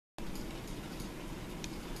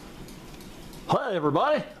Hi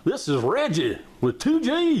everybody, this is Reggie with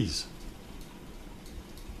 2Gs.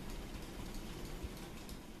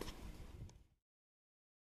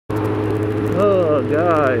 Oh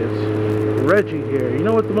guys, Reggie here. You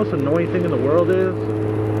know what the most annoying thing in the world is?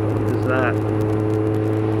 Is that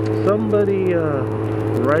somebody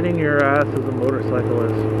riding your ass as a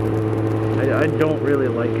motorcyclist. I don't really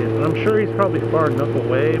like it. And I'm sure he's probably far enough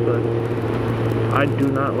away, but I do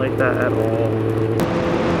not like that at all.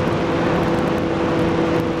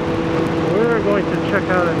 We're going to check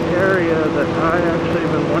out an area that I actually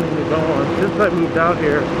have been wanting to go on since I moved out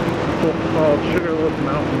here, called Sugarloaf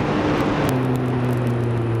Mountain.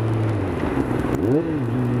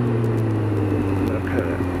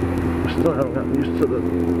 Okay, I still haven't gotten used to the,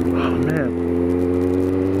 oh man.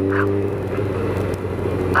 Ow.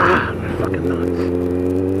 Ah, my fucking nuts.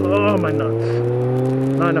 Oh, my nuts.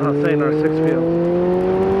 Now I know how sane R6 feels.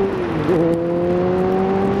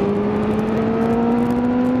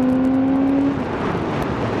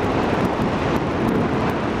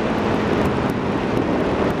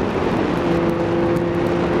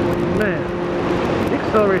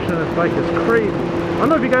 Acceleration of this bike is crazy. I don't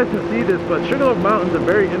know if you guys can see this, but Sugarloaf Mountain's a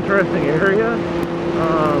very interesting area.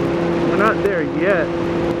 We're not there yet,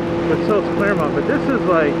 but so is Claremont. But this is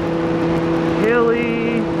like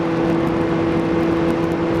hilly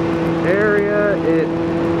area. I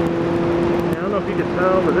don't know if you can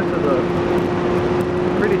tell, but this is a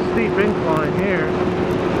pretty steep incline here.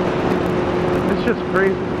 It's just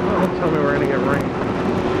crazy. Oh, don't tell me we're gonna get rain.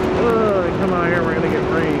 Oh, come out here, we're gonna get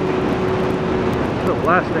rain. The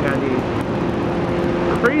last thing I need.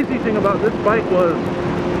 The crazy thing about this bike was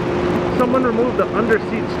someone removed the under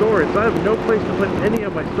seat storage, so I have no place to put any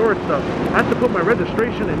of my storage stuff. I have to put my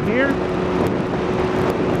registration in here,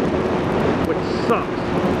 which sucks.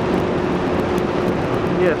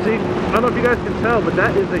 Yeah, see, I don't know if you guys can tell, but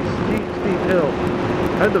that is a steep hill.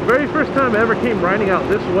 And the very first time I ever came riding out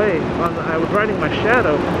this way, I was riding my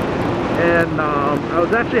Shadow, and I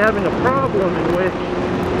was actually having a problem in which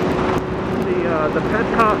the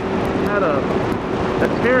petcock had a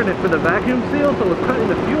tear in it for the vacuum seal, so it was cutting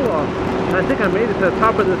the fuel off. And I think I made it to the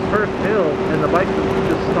top of this first hill, and the bike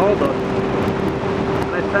just stalled us.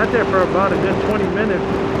 And I sat there for about a good 20 minutes,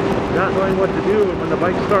 not knowing what to do. And when the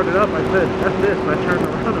bike started up, I said, "F this," and I turned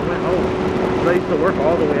around and went home. So I used to work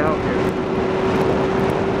all the way out here.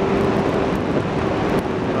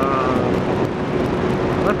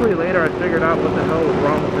 Luckily later I figured out what the hell was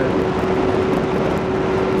wrong with it.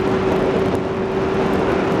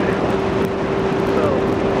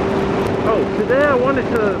 Today I wanted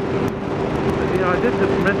to, I did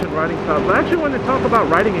just mention riding styles, but I actually wanted to talk about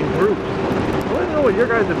riding in groups. I want to know what your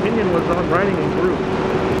guys' opinion was on riding in groups.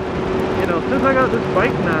 Since I got this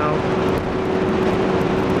bike now,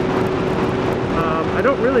 I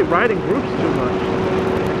don't really ride in groups too much.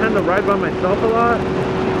 I tend to ride by myself a lot,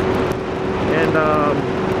 and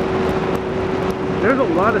there's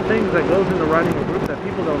a lot of things that goes into riding a group that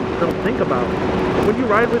people don't think about. When you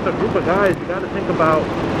ride with a group of guys, you got to think about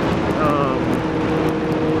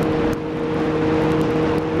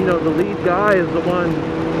the lead guy is the one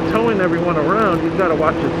towing everyone around. He's got to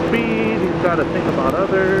watch his speed. He's got to think about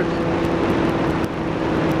others.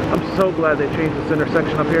 I'm so glad they changed this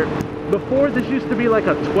intersection up here. Before, this used to be like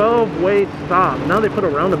a 12-way stop. Now they put a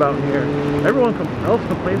roundabout in here. Everyone else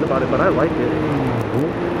complains about it, but I like it.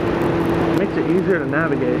 It makes it easier to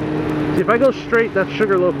navigate. See, if I go straight, that's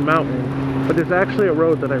Sugarloaf Mountain. But there's actually a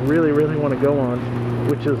road that I really, really want to go on,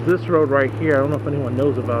 which is this road right here. I don't know if anyone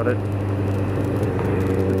knows about it.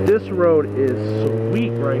 But this road is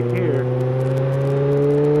sweet right here.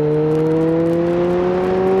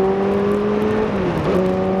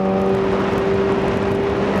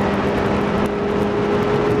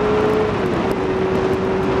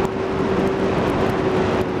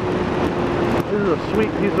 This is a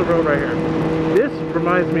sweet piece of road right here. This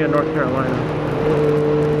reminds me of North Carolina.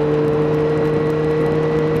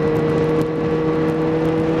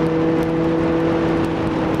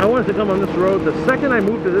 I wanted to come on this road. The second I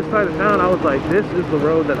moved to this side of town, I was like, this is the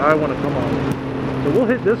road that I want to come on. So we'll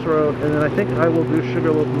hit this road, and then I think I will do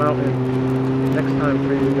Sugarloaf Mountain next time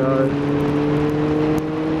for you guys.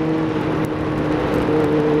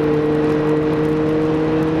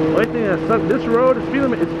 The only thing that sucks, this road, the speed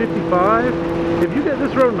limit is 55. If you get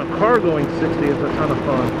this road in a car going 60, it's a ton of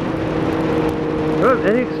fun. If I have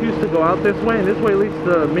any excuse to go out this way, and this way leads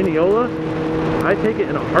to Mineola, I take it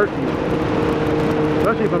in a heartbeat.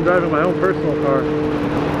 Especially if I'm driving my own personal car.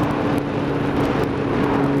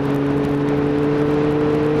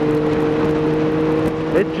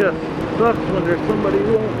 It just sucks when there's somebody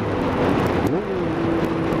who won't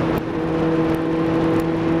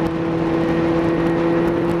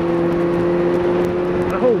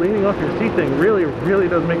thing really, really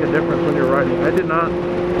does make a difference when you're riding. I did not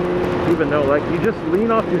even know. Like, you just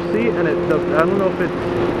lean off your seat and it does, I don't know if it's,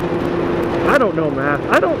 I don't know math,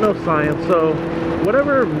 I don't know science, so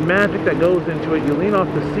whatever magic that goes into it, you lean off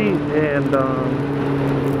the seat and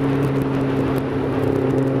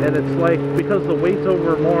it's like, because the weight's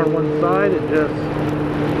over more on one side, it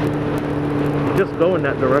just go in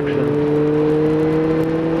that direction.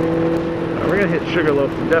 We're gonna hit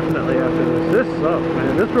Sugarloaf definitely after this. This sucks,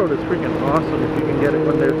 man. This road is freaking awesome if you can get it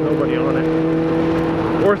when there's nobody on it.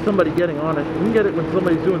 Or somebody getting on it. You can get it when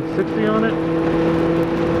somebody's doing 60 on it.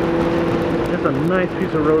 It's a nice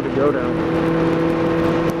piece of road to go down.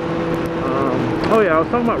 Oh yeah, I was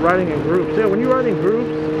talking about riding in groups. Yeah, when you ride in groups,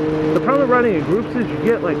 the problem with riding in groups is you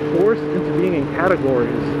get like forced into being in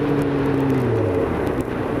categories.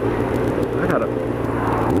 I gotta...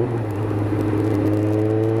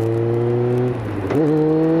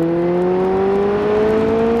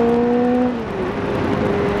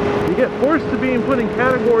 You get forced to being put in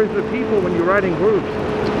categories with people when you ride in groups.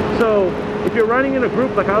 So if you're riding in a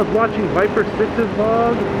group, like I was watching Viper 6's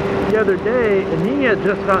vlog the other day, and he had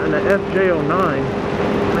just gotten an FJ09.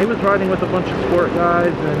 He was riding with a bunch of sport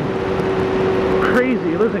guys, and crazy.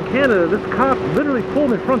 He lives in Canada. This cop literally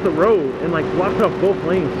pulled in front of the road and like blocked off both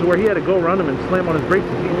lanes to where he had to go around him and slam on his brakes.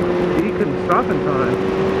 He couldn't stop in time.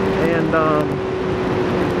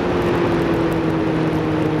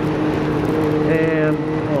 And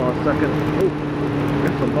hold on a second. Oh,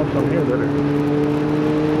 there's some bumps on here that are.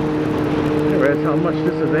 That's how much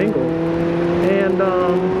this is angled. And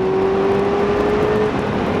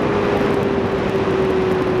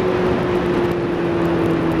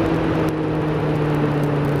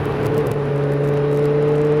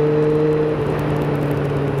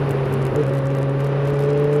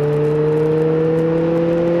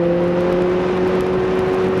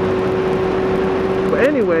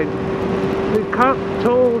anyway, the cop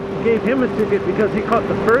gave him a ticket because he caught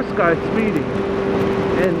the first guy speeding.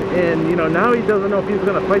 And you know, now he doesn't know if he's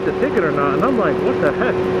going to fight the ticket or not. And I'm like, what the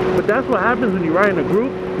heck? But that's what happens when you ride in a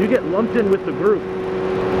group. You get lumped in with the group.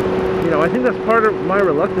 You know, I think that's part of my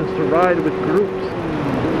reluctance to ride with groups,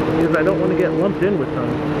 is I don't want to get lumped in with them.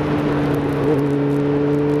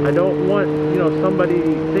 I don't want, you know, somebody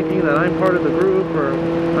thinking that I'm part of the group or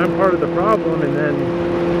I'm part of the problem, and then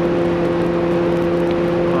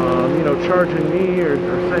you know, charging me or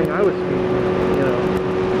saying I was speeding, you know.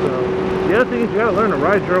 So the other thing is you gotta learn to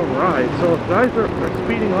ride your own ride. So if guys are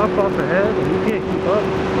speeding off ahead and you can't keep up,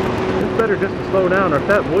 it's better just to slow down. Or if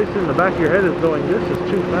that voice in the back of your head is going, this is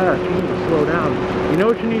too fast, you need to slow down. You know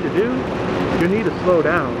what you need to do? You need to slow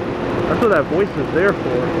down. That's what that voice is there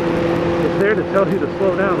for. It's there to tell you to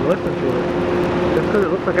slow down and listen to it. Just because it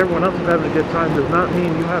looks like everyone else is having a good time does not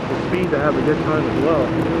mean you have to speed to have a good time as well.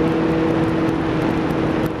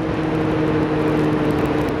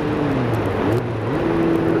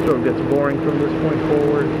 Gets boring from this point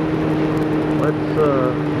forward. Let's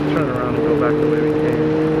turn around and go back the way we came.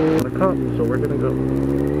 On the cup, so we're gonna go.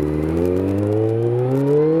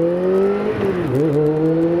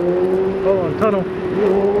 Hold on, tunnel.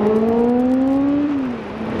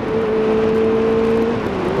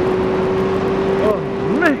 Oh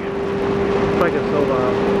man, this bike is so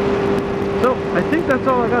loud. So I think that's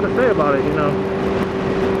all I gotta say about it. You know,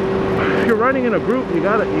 if you're riding in a group, you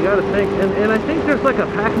gotta think, and I think there's like a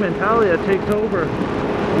pack mentality that takes over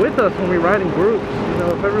with us when we ride in groups. You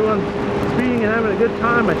know, if everyone's speeding and having a good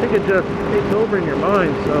time, I think it just takes over in your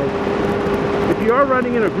mind. So if you are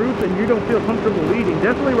riding in a group and you don't feel comfortable leading,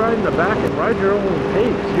 definitely ride in the back and ride your own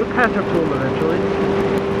pace. You'll catch up to them eventually.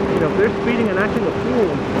 You know, if they're speeding and acting a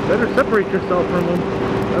fool, you better separate yourself from them.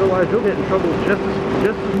 Otherwise, you'll get in trouble just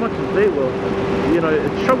as much as they will. You know,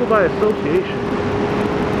 it's trouble by association.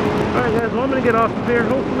 Alright guys, well I'm going to get off of here.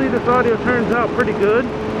 Hopefully this audio turns out pretty good.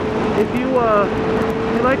 If you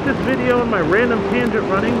like this video and my random tangent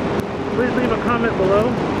running, please leave a comment below.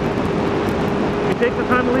 If you take the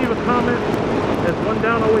time to leave a comment, as One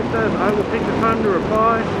Down always says, I will take the time to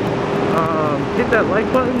reply. Hit that like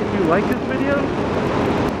button if you like this video.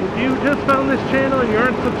 If you just found this channel and you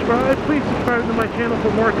aren't subscribed, please subscribe to my channel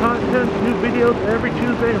for more content, new videos every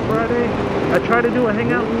Tuesday and Friday. I try to do a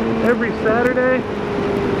hangout every Saturday.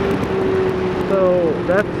 So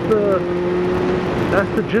that's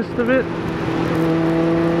the gist of it.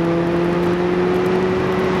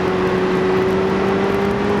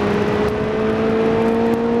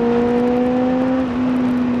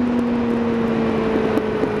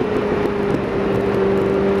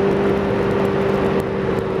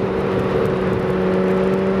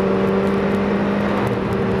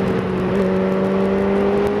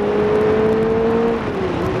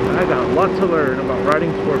 I got a lot to learn about riding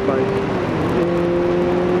sport bikes.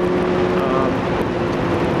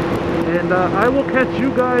 And I will catch you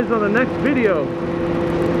guys on the next video.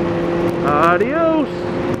 Adios!